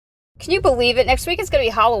Can you believe it? Next week it's going to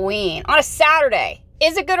be Halloween on a Saturday.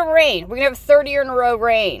 Is it going to rain? We're going to have 30 year in a row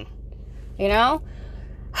rain. You know?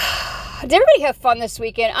 Did everybody have fun this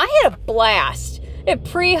weekend? I had a blast. I had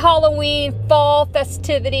pre-Halloween, fall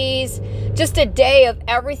festivities, just a day of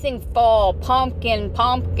everything fall. Pumpkin,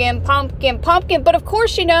 pumpkin, pumpkin, pumpkin. But of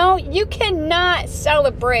course, you know, you cannot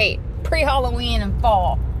celebrate pre-Halloween and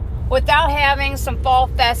fall without having some fall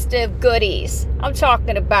festive goodies. I'm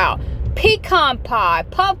talking about pecan pie,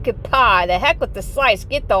 pumpkin pie, the heck with the slice,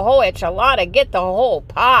 get the whole enchilada, get the whole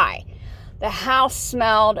pie. The house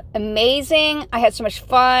smelled amazing. I had so much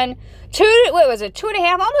fun.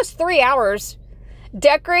 2.5, almost 3 hours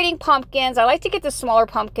decorating pumpkins. I like to get the smaller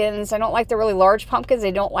pumpkins. I don't like the really large pumpkins.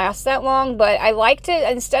 They don't last that long, but I like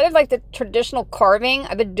to, instead of like the traditional carving,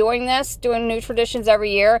 I've been doing new traditions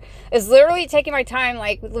every year, is literally taking my time,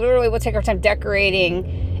 like literally we'll take our time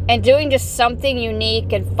decorating and doing just something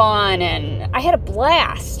unique and fun. And I had a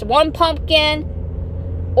blast. One pumpkin,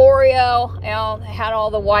 Oreo, you know, I had all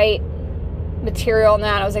the white material on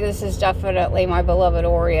that. I was like, this is definitely my beloved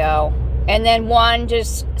Oreo. And then one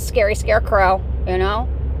just scary scarecrow, you know.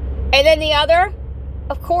 And then the other,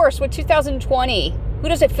 of course, with 2020. Who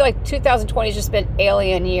doesn't feel like 2020 has just been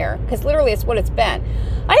alien year? Because literally it's what it's been.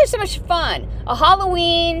 I had so much fun. A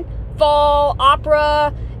Halloween, fall,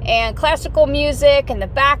 opera, and classical music in the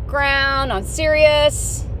background on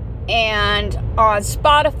Sirius and on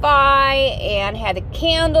Spotify, and had the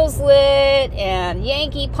candles lit and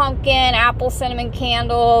Yankee pumpkin, apple cinnamon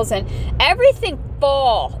candles, and everything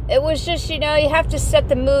fall. It was just, you know, you have to set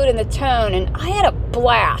the mood and the tone, and I had a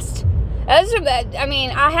blast. I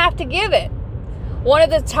mean, I have to give it one of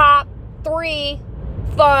the top 3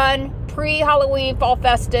 fun pre-Halloween fall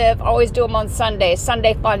festive. Always do them on Sunday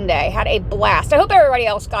fun day. Had a blast. I hope everybody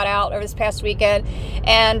else got out over this past weekend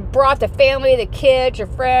and brought the family, the kids, your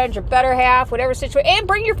friends, your better half, whatever situation, and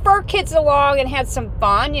bring your fur kids along and had some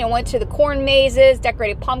fun. You know, went to the corn mazes,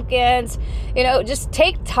 decorated pumpkins. You know, just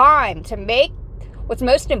take time to make what's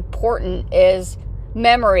most important is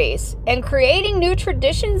memories and creating new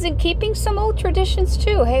traditions and keeping some old traditions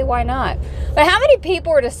too. Hey, why not? But how many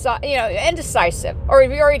people are indecisive, or have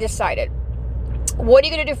you already decided? What are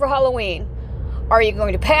you going to do for Halloween? Are you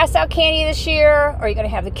going to pass out candy this year? Are you going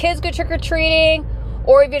to have the kids go trick-or-treating?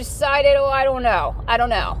 Or have you decided, I don't know.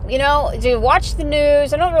 You know, do you watch the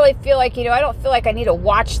news? I don't really feel like, I don't feel like I need to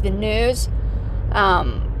watch the news.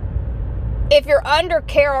 If you're under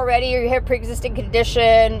care already, or you have pre-existing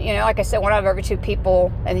condition, like I said, 1 out of every 2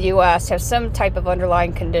 people in the U.S. have some type of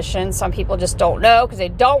underlying condition. Some people just don't know because they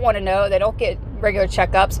don't want to know. They don't get regular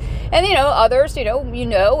checkups. And, others,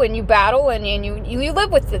 and you battle and you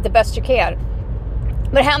live with it the best you can.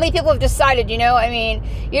 But how many people have decided, you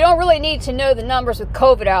don't really need to know the numbers with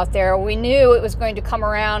COVID out there. We knew it was going to come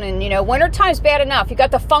around, and, wintertime's bad enough. You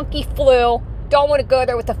got the funky flu. Don't want to go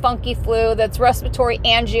there with the funky flu that's respiratory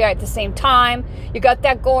and GI at the same time. You got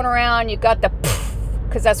that going around. You got the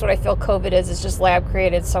because that's what I feel COVID is. It's just lab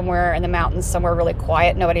created somewhere in the mountains, somewhere really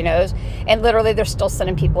quiet. Nobody knows. And literally they're still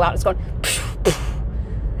sending people out. It's going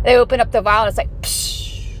They open up the vial and it's like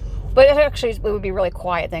but it would be really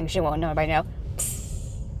quiet then because you won't know nobody know.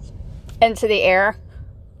 Into the air.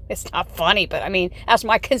 It's not funny, but that's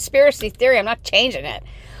my conspiracy theory. I'm not changing it.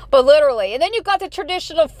 But literally. And then you've got the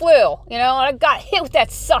traditional flu, and I got hit with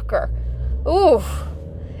that sucker. Ooh.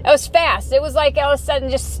 It was fast. It was like all of a sudden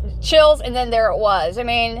just chills, and then there it was.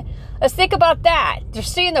 Let's think about that. You're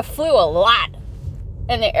seeing the flu a lot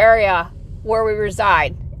in the area where we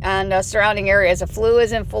reside and surrounding areas. The flu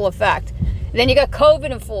is in full effect. And then you got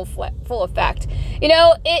COVID in full effect.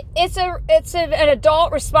 It's an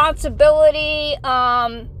adult responsibility.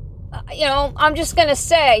 I'm just going to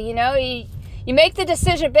say, you make the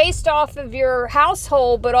decision based off of your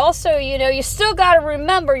household, but also, you still got to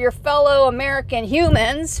remember your fellow American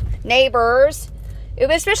humans, neighbors,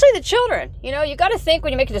 especially the children. You got to think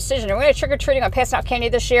when you make a decision. We're going to trick-or-treating on passing out candy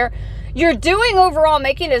this year. You're doing overall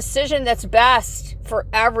making a decision that's best for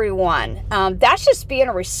everyone. That's just being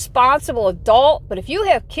a responsible adult. But if you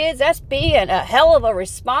have kids, that's being a hell of a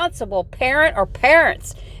responsible parent or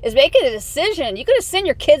parents, is making a decision. You going to send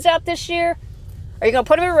your kids out this year? Are you going to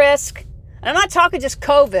put them at risk? And I'm not talking just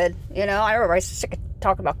COVID, I know everybody's sick of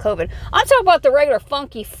talking about COVID. I'm talking about the regular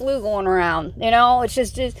funky flu going around, it's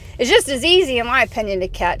just as easy, in my opinion, to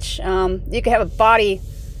catch. You can have a body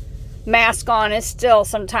mask on is still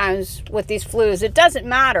sometimes with these flus. It doesn't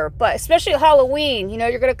matter, but especially Halloween, you know,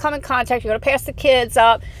 you're going to come in contact, you're going to pass the kids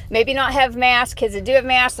up, maybe not have masks. Kids that do have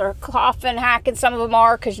masks are coughing, hacking, some of them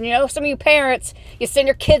are, because, you know, some of you parents, you send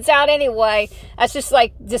your kids out anyway. That's just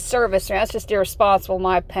like disservice, man. That's just irresponsible, in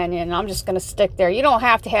my opinion. I'm just going to stick there. You don't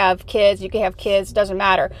have to have kids. You can have kids. It doesn't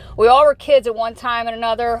matter. We all were kids at one time and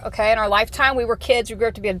another, okay? In our lifetime, we were kids. We grew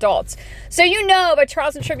up to be adults. So, you know, by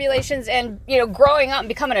trials and tribulations and, you know, growing up and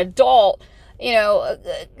becoming an adult, you know,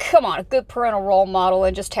 come on, a good parental role model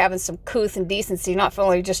and just having some couth and decency, not for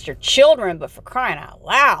only just your children, but for crying out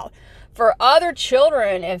loud, for other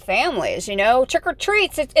children and families, you know. Trick or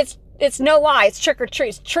treats, it's no lie, it's trick or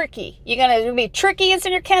treats, tricky. You're going to be tricky and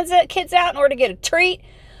send your kids out in order to get a treat,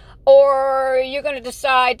 or you're going to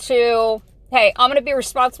decide to, hey, I'm going to be a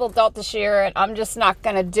responsible adult this year, and I'm just not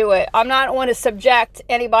going to do it. I'm not going to subject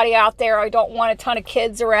anybody out there. I don't want a ton of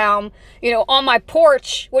kids around, you know, on my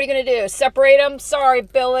porch. What are you going to do? Separate them? Sorry,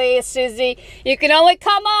 Billy, Susie. You can only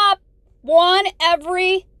come up one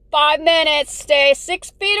every 5 minutes. Stay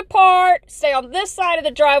 6 feet apart. Stay on this side of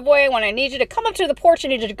the driveway. When I need you to come up to the porch, I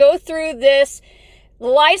need you to go through this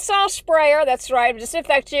Lysol sprayer. That's right.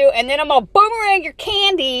 Disinfect you. And then I'm going to boomerang your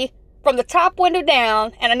candy from the top window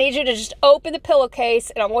down, and I need you to just open the pillowcase,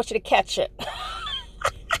 and I want you to catch it.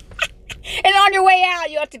 And on your way out,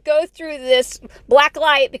 you have to go through this black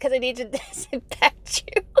light because I need to disinfect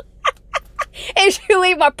you as you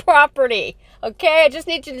leave my property. Okay? I just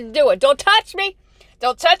need you to do it. Don't touch me.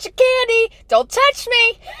 Don't touch the candy. Don't touch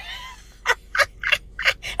me.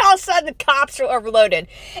 All of a sudden, the cops are overloaded.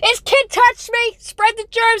 This kid touched me. Spread the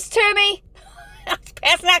germs to me. I was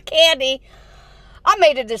passing out candy. I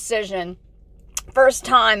made a decision, first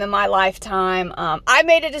time in my lifetime. I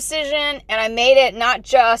made a decision, and I made it not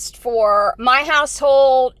just for my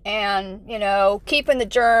household and, you know, keeping the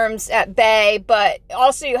germs at bay, but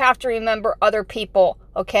also you have to remember other people,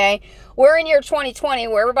 okay? We're in year 2020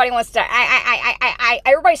 where everybody wants to,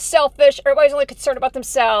 everybody's selfish, everybody's only concerned about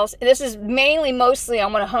themselves, and this is mostly,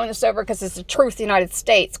 I'm going to hone this over because it's the truth of the United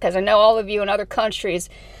States, because I know all of you in other countries,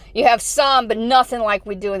 you have some, but nothing like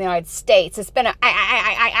we do in the United States. It's been a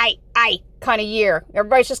kind of year.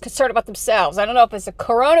 Everybody's just concerned about themselves. I don't know if it's a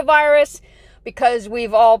coronavirus, because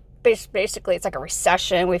we've all, basically, it's like a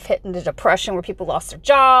recession. We've hit into depression where people lost their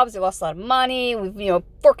jobs. They lost a lot of money. We've, you know,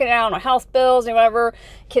 forking it out on health bills and whatever.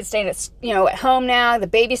 Kids staying at, you know, at home now. The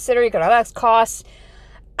babysitter, you got all that costs.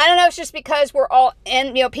 I don't know, it's just because we're all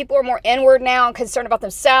in, you know, people are more inward now and concerned about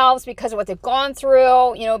themselves because of what they've gone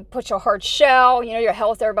through, you know, put your hard shell, you know, your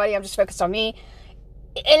health, everybody, I'm just focused on me.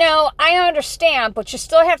 You know, I understand, but you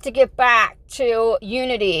still have to get back to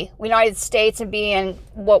unity, United States, and being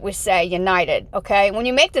what we say, united, okay? When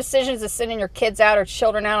you make decisions of sending your kids out or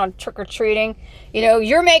children out on trick-or-treating, you know,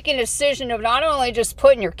 you're making a decision of not only just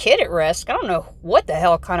putting your kid at risk. I don't know what the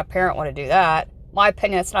hell kind of parent would do that. My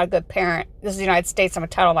opinion, it's not a good parent. This is the United States. I'm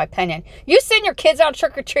entitled to my opinion. You send your kids out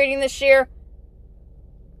trick-or-treating this year?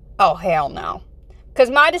 Oh, hell no. Because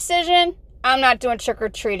my decision, I'm not doing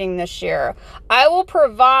trick-or-treating this year. I will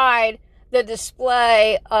provide the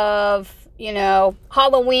display of, you know,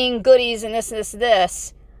 Halloween goodies and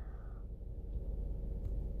this.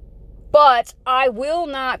 But I will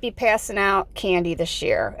not be passing out candy this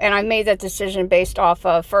year. And I made that decision based off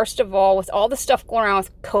of, first of all, with all the stuff going around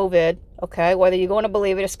with COVID, okay, whether you're going to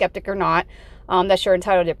believe it, a skeptic or not, that's your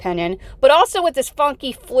entitled opinion. But also with this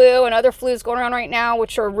funky flu and other flus going around right now,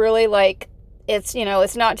 which are really like, it's, you know,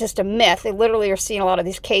 it's not just a myth. They literally are seeing a lot of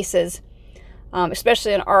these cases,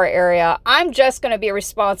 especially in our area. I'm just going to be a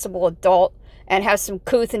responsible adult and have some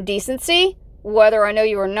couth and decency, whether I know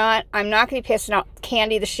you or not. I'm not going to be passing out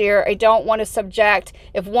candy this year. I don't want to subject,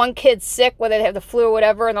 if one kid's sick, whether they have the flu or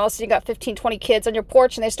whatever, and all of a sudden you got 15, 20 kids on your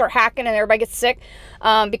porch and they start hacking and everybody gets sick,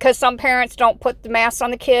 because some parents don't put the masks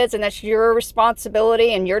on the kids, and that's your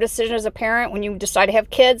responsibility and your decision as a parent when you decide to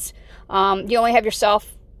have kids. You only have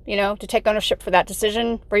yourself, you know, to take ownership for that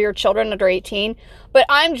decision for your children under 18. But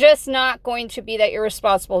I'm just not going to be that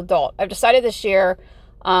irresponsible adult. I've decided this year,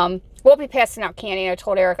 we'll be passing out candy. I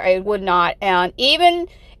told Eric I would not. And even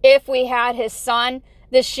if we had his son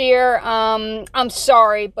this year, I'm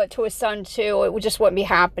sorry, but to his son too, it just wouldn't be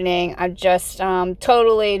happening. I'm just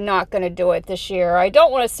totally not going to do it this year. I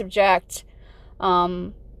don't want to subject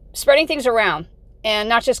spreading things around. And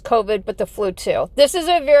not just COVID, but the flu too. This is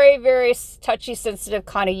a very, very touchy, sensitive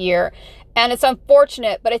kind of year. And it's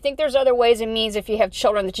unfortunate, but I think there's other ways and means if you have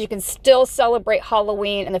children that you can still celebrate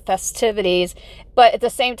Halloween and the festivities, but at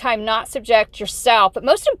the same time not subject yourself, but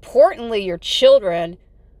most importantly, your children,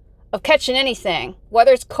 of catching anything,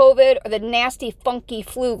 whether it's COVID or the nasty, funky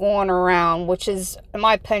flu going around, which is, in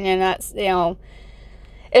my opinion, that's, you know,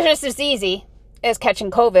 It's just as easy as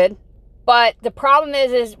catching COVID. But the problem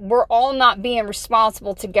is we're all not being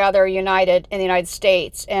responsible together, united in the United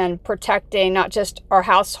States, and protecting not just our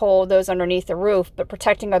household, those underneath the roof, but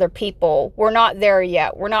protecting other people. We're not there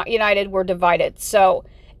yet. We're not united. We're divided. So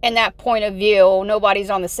in that point of view,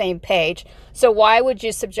 nobody's on the same page. So why would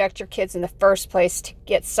you subject your kids in the first place to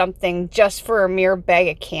get something just for a mere bag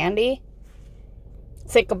of candy?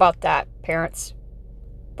 Think about that, parents.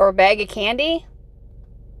 For a bag of candy?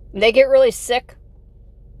 They get really sick.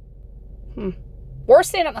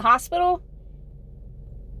 Worse than in the hospital?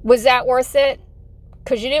 Was that worth it?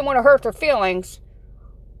 Because you didn't want to hurt their feelings.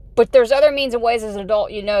 But there's other means and ways as an adult,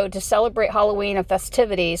 to celebrate Halloween and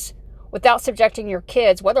festivities without subjecting your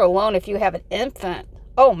kids, whether alone if you have an infant.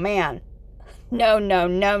 Oh, man. No.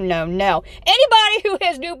 Anybody who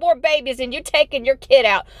has newborn babies and you taking your kid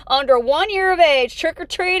out under 1 year of age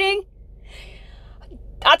trick-or-treating,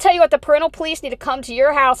 I'll tell you what, the parental police need to come to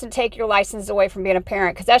your house and take your license away from being a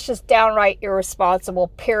parent, because that's just downright irresponsible,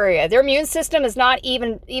 period. Their immune system is not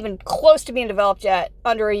even close to being developed yet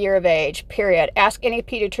under a year of age, period. Ask any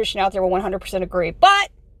pediatrician out there will 100% agree.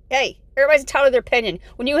 But, hey, everybody's entitled to their opinion.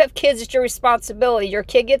 When you have kids, it's your responsibility. Your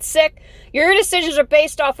kid gets sick, your decisions are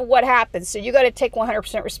based off of what happens. So you got to take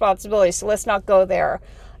 100% responsibility. So let's not go there.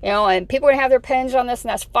 And people are going to have their opinions on this, and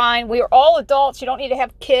that's fine. We are all adults. You don't need to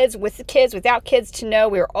have kids, with the kids, without kids, to know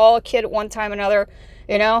we are all a kid at one time or another,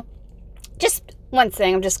 Just one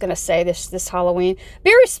thing I'm just going to say this Halloween.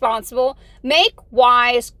 Be responsible. Make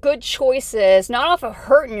wise, good choices, not off of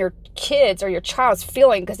hurting your kids or your child's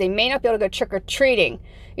feeling because they may not be able to go trick-or-treating.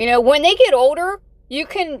 When they get older, you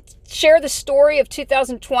can share the story of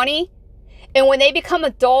 2020. And when they become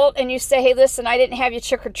adult and you say, hey, listen, I didn't have you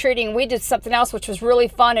trick-or-treating. We did something else, which was really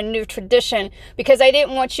fun and new tradition because I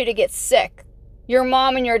didn't want you to get sick. Your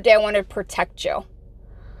mom and your dad wanted to protect you.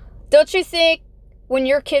 Don't you think when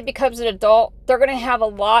your kid becomes an adult, they're going to have a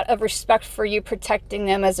lot of respect for you protecting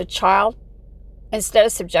them as a child instead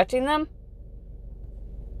of subjecting them?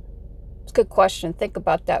 It's a good question. Think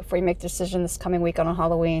about that before you make a decision this coming week on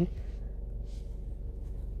Halloween.